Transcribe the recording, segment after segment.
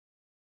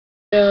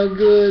A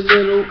good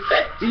little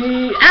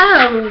fatty.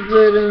 I was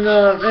living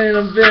up in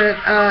a bed.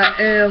 I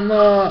am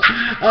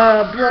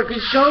broke a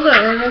shoulder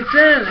and a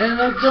tent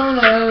and a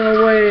donut and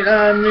a weight.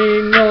 I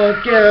mean North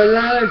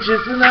Carolina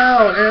chasing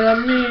out, and I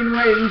mean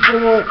waiting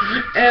for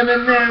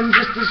Eminem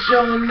just to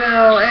show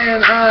now.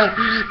 And I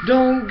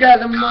don't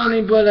got the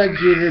money, but I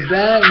give it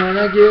back when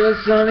I give it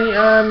sunny.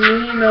 I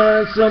mean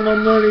some of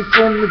money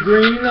from the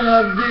green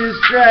of this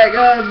track.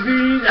 I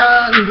beat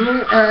and blue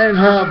and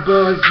hot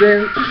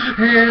bustin',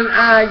 and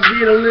I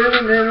get a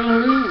living in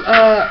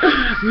a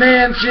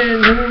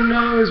mansion, who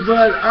knows,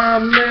 but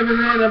I'm living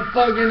in a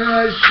fucking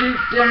shit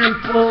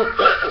temple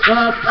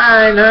of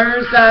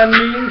Pinehurst. I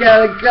mean,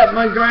 gotta cut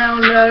my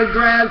ground out of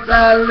grass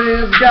I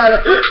live,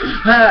 gotta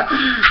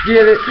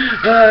get it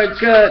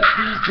cut,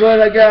 but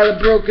I got a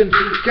broken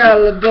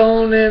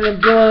collarbone and a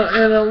blunt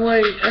and a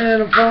weight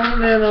and a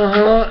phone and a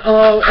hunt.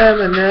 Oh,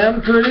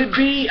 Eminem, could it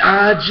be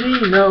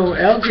IG? No,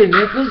 LJ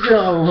Nichols,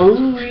 oh,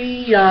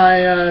 hooey,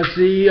 I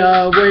see,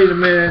 wait a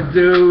minute,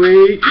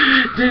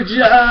 did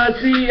you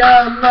see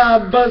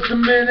my bust a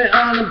minute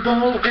on a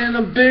boat and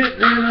a bit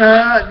and a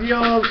hot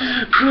your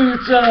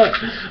flutes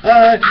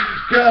I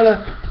got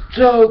a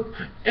toke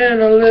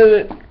and a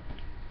livet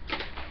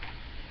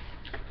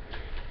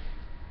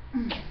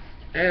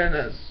and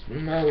a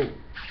smoke.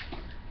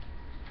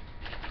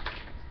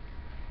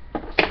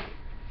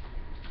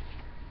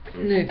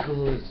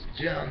 Nicholas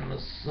John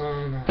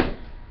MESSANA,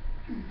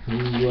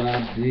 who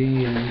I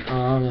be and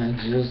honor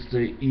just to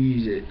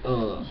eat it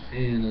up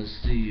in a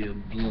sea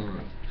of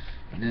blood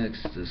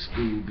next to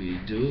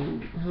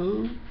Scooby-Doo.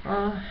 Who?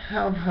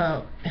 How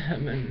about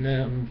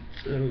Eminem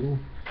too?